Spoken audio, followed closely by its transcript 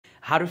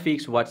how to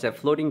fix WhatsApp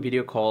floating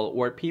video call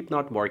or PEEP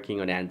not working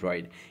on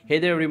Android. Hey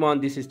there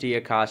everyone, this is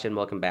Akash and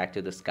welcome back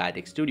to the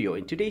SkyTech Studio.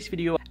 In today's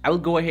video, I will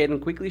go ahead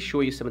and quickly show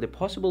you some of the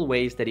possible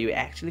ways that you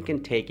actually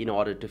can take in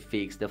order to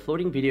fix the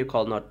floating video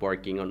call not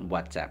working on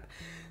WhatsApp.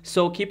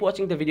 So keep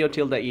watching the video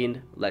till the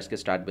end. Let's get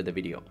started with the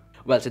video.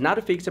 Well, so now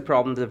to fix the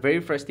problem, the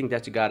very first thing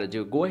that you gotta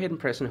do, go ahead and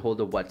press and hold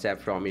the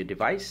WhatsApp from your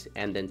device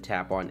and then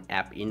tap on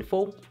app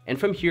info. And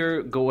from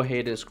here, go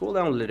ahead and scroll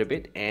down a little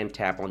bit and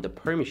tap on the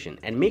permission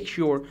and make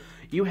sure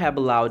you have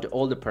allowed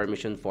all the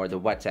permission for the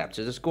WhatsApp.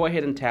 So just go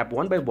ahead and tap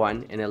one by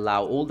one and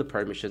allow all the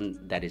permission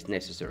that is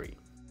necessary.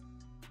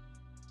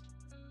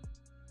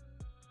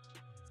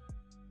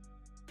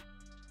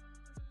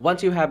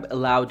 Once you have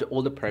allowed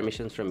all the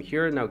permissions from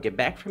here, now get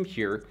back from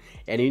here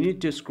and you need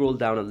to scroll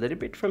down a little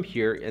bit from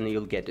here and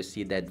you'll get to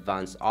see the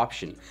advanced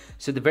option.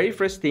 So the very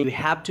first thing, you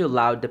have to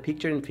allow the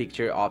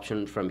picture-in-picture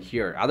option from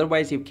here.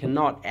 Otherwise, you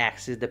cannot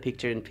access the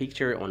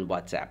picture-in-picture on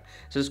WhatsApp.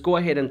 So just go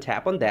ahead and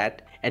tap on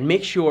that and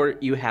make sure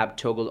you have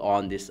toggle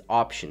on this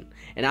option.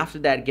 And after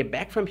that, get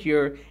back from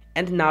here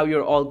and now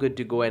you're all good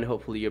to go and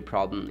hopefully your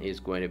problem is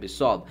going to be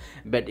solved.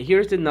 But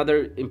here's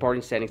another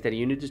important settings that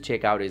you need to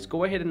check out is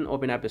go ahead and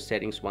open up the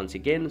settings once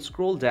again,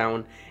 scroll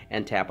down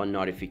and tap on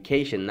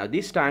notification. Now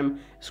this time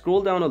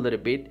scroll down a little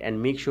bit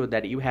and make sure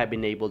that you have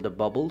enabled the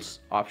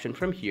bubbles option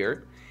from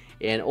here,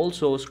 and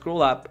also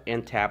scroll up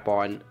and tap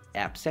on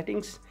app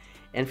settings,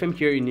 and from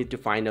here you need to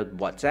find out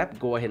WhatsApp.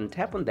 Go ahead and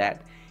tap on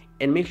that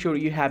and make sure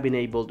you have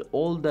enabled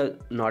all the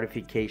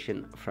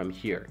notification from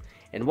here.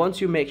 And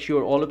once you make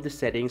sure all of the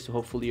settings,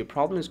 hopefully your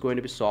problem is going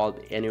to be solved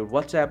and your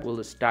WhatsApp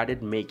will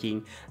started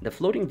making the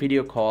floating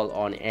video call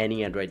on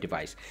any Android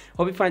device.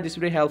 Hope you find this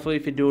video helpful.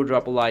 If you do,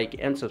 drop a like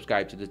and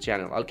subscribe to the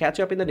channel. I'll catch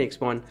you up in the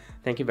next one.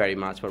 Thank you very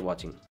much for watching.